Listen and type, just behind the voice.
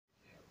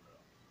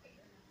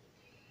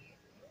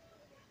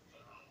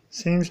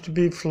Seems to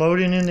be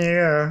floating in the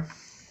air,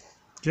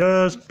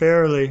 just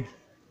barely.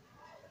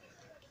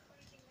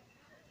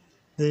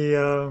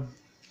 The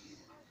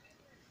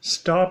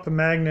stop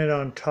magnet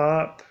on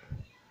top,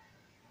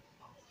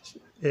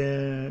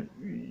 and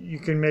you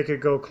can make it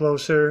go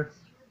closer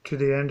to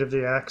the end of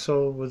the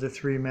axle with the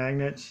 3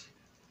 magnets,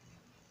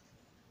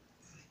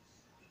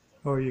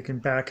 or you can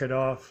back it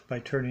off by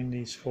turning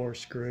these 4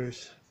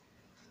 screws.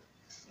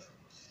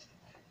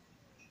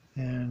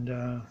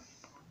 And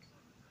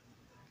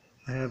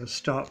I have a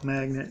stop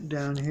magnet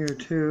down here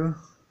too.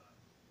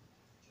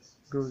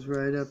 Goes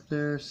right up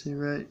there, see,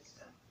 right?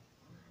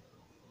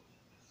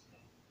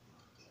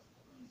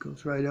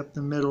 Goes right up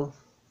the middle.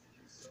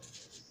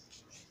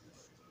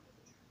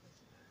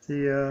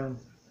 There's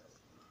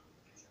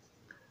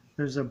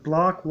a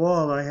block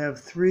wall. I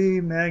have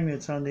 3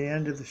 magnets on the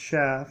end of the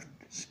shaft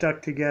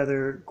stuck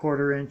together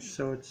 1/4 inch,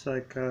 so it's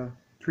like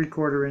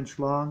 3/4 inch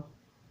long.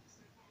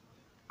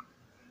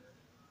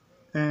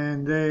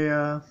 And they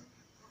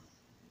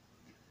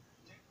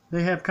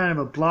have kind of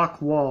a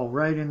block wall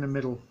right in the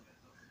middle,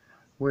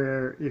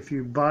 where if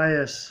you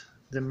bias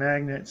the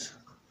magnets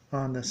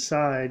on the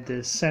side,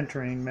 the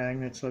centering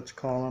magnets, let's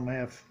call them, I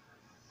have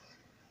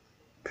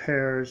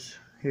pairs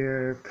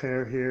here,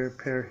 pair here,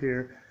 pair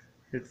here,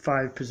 at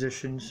 5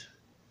 positions,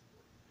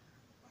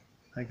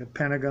 like a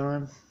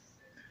pentagon,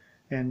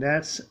 and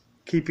that's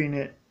keeping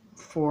it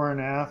fore and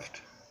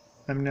aft.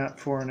 I'm not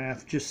fore and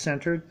aft, just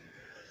centered.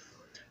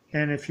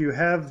 And if you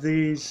have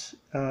these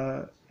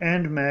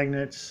end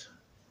magnets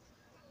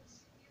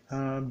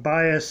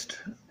biased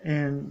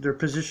in their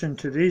position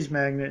to these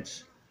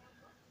magnets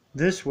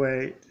this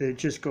way, it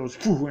just goes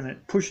and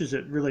it pushes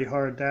it really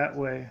hard that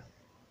way,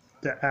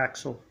 the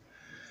axle.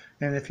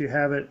 And if you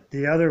have it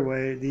the other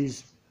way,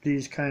 these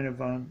kind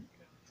of on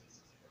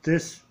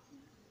this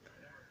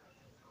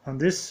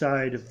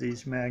side of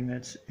these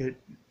magnets,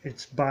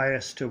 it's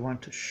biased to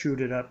want to shoot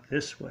it up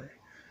this way.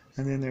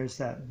 And then there's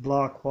that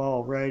block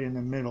wall right in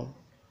the middle.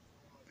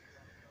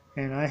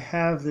 And I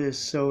have this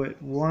so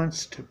it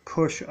wants to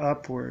push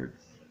upward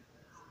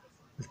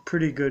with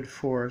pretty good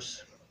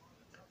force.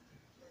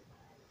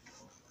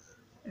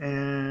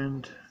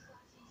 And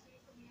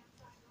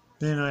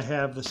then I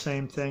have the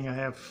same thing. I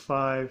have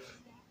 5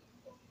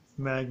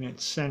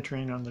 magnets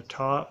centering on the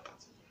top.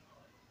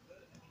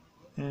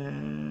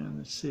 And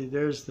let's see,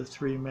 there's the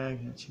 3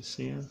 magnets, you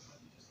see them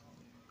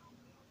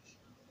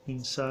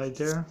inside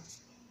there.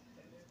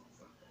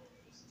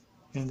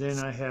 And then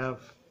I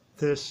have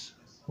this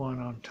one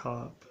on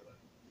top,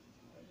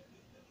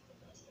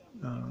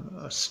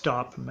 a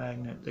stop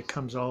magnet that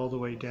comes all the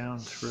way down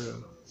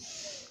through.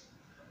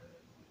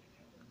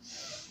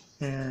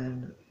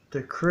 And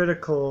the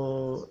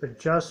critical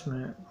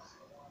adjustment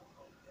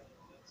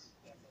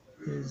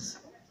is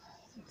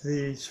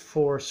these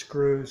 4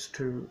 screws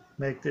to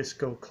make this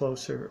go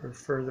closer or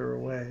further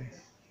away.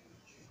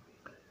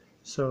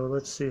 So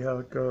let's see how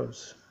it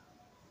goes.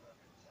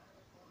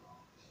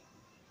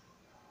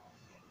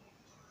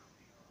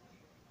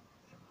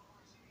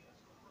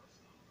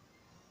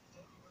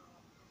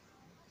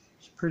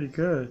 It's pretty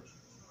good.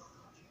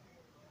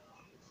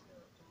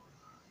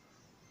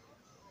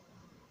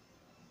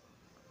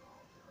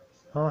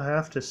 I'll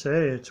have to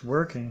say it's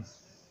working.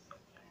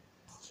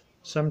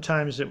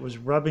 Sometimes it was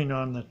rubbing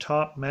on the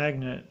top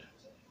magnet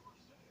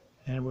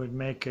and it would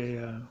make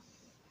a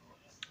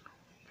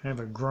kind of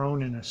a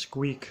groan and a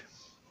squeak.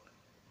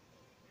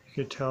 You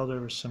could tell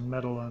there was some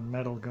metal on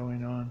metal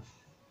going on.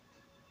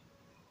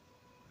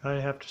 I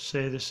have to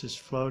say this is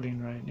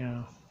floating right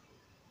now.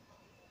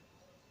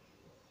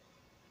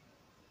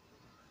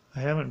 I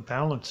haven't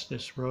balanced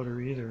this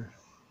rotor either.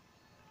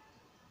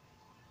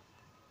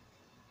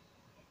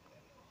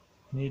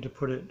 You need to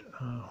put it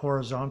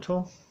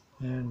horizontal,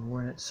 and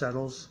when it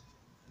settles,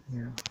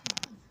 you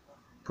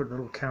put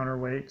little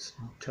counterweights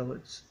until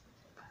it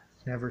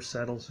never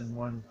settles in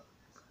one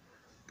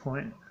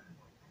point.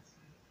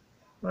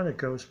 But it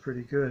goes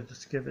pretty good.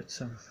 Let's give it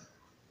some.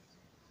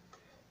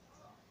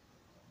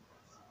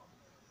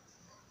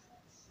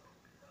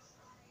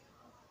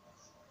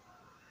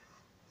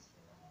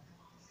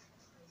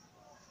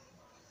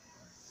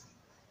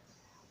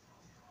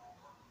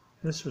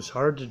 This was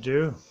hard to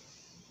do.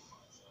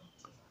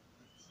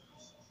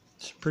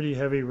 It's a pretty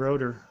heavy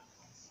rotor.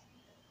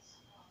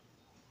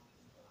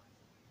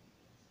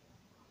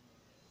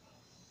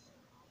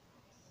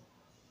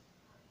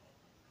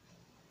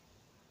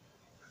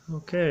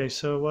 Okay,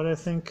 so what I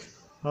think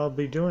I'll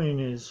be doing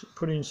is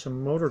putting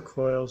some motor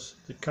coils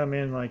that come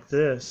in like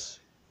this.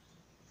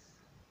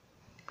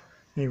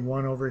 Maybe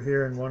one over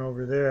here and one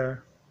over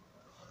there.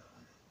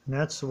 And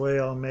that's the way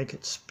I'll make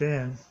it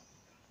spin.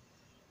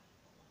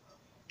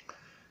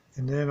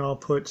 And then I'll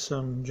put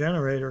some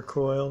generator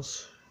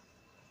coils,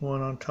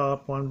 one on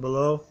top, one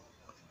below.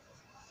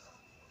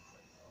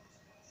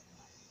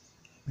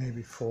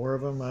 Maybe 4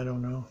 of them, I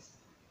don't know.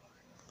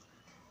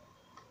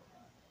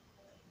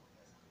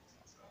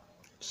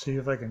 See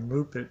if I can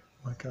loop it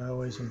like I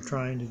always am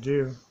trying to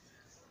do.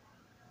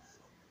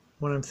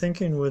 What I'm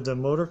thinking with the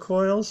motor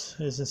coils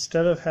is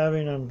instead of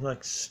having them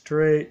like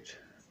straight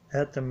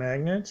at the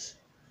magnets,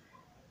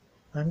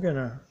 I'm going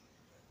to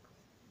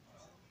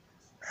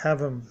have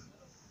them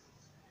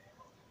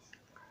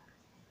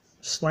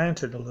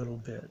slanted a little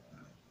bit,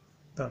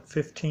 about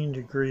 15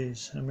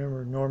 degrees. I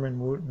remember Norman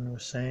Wooten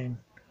was saying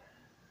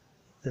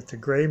that the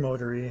gray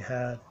motor he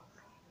had,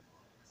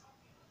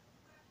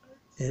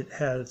 it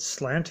had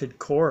slanted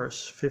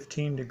cores,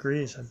 15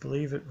 degrees. I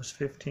believe it was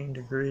 15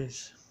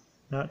 degrees.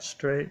 Not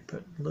straight,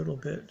 but a little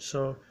bit,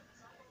 so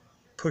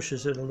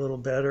pushes it a little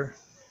better.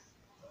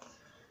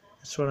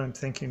 That's what I'm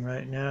thinking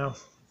right now.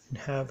 And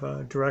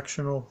have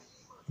directional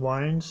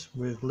winds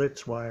with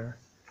Litz wire.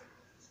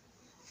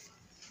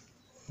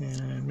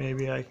 And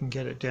maybe I can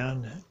get it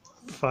down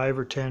to 5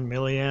 or 10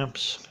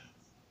 milliamps.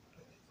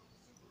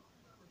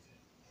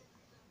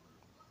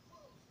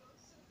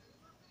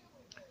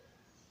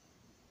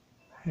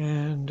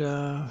 And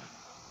I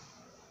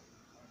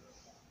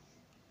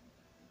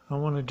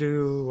want to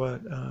do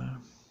what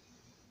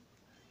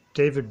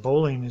David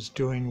Bowling is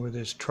doing with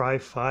his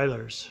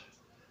trifilers,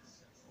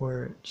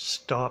 where it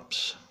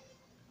stops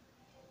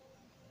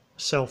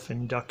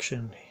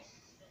self-induction,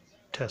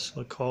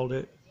 Tesla called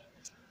it.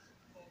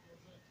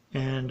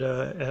 And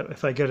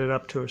if I get it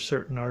up to a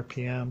certain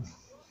RPM.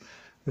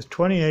 With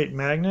 28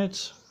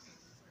 magnets,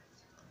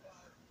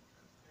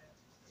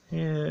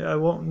 yeah, I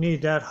won't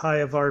need that high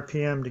of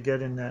RPM to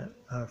get in that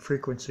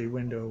frequency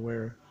window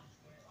where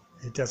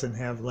it doesn't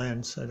have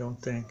lens, I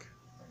don't think.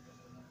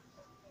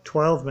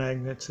 12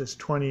 magnets is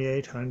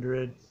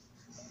 2800.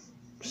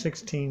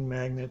 16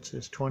 magnets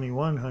is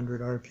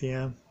 2100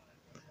 RPM.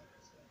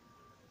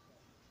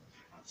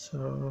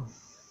 So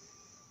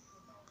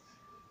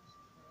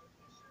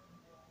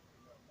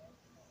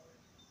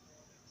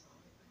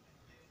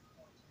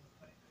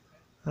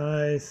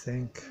I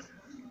think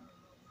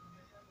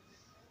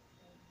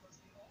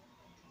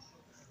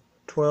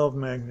 12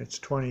 magnets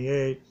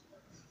 28,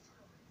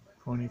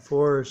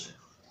 24s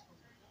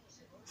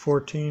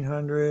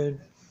 1400,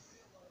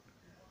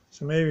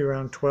 so maybe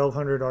around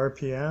 1200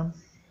 RPM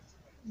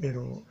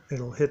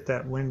it'll hit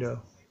that window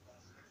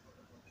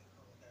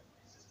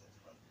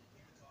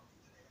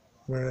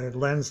where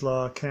lens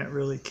law can't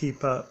really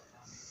keep up.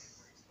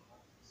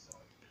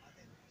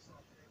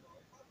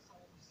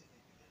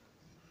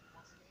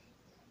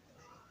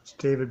 As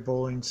David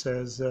Bowling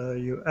says,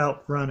 you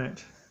outrun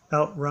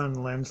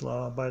lens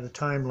law. By the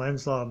time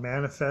lens law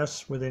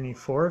manifests with any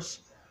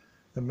force,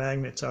 the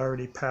magnet's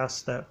already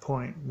past that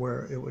point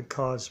where it would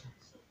cause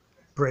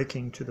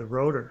braking to the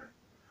rotor.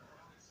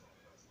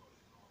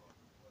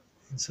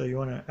 And so you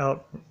want to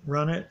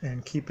outrun it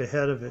and keep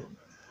ahead of it.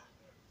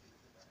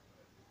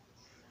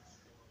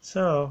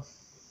 So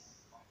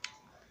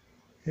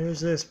here's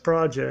this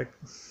project.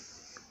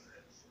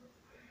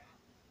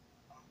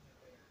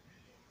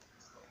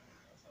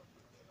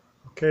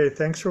 Okay,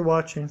 thanks for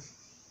watching.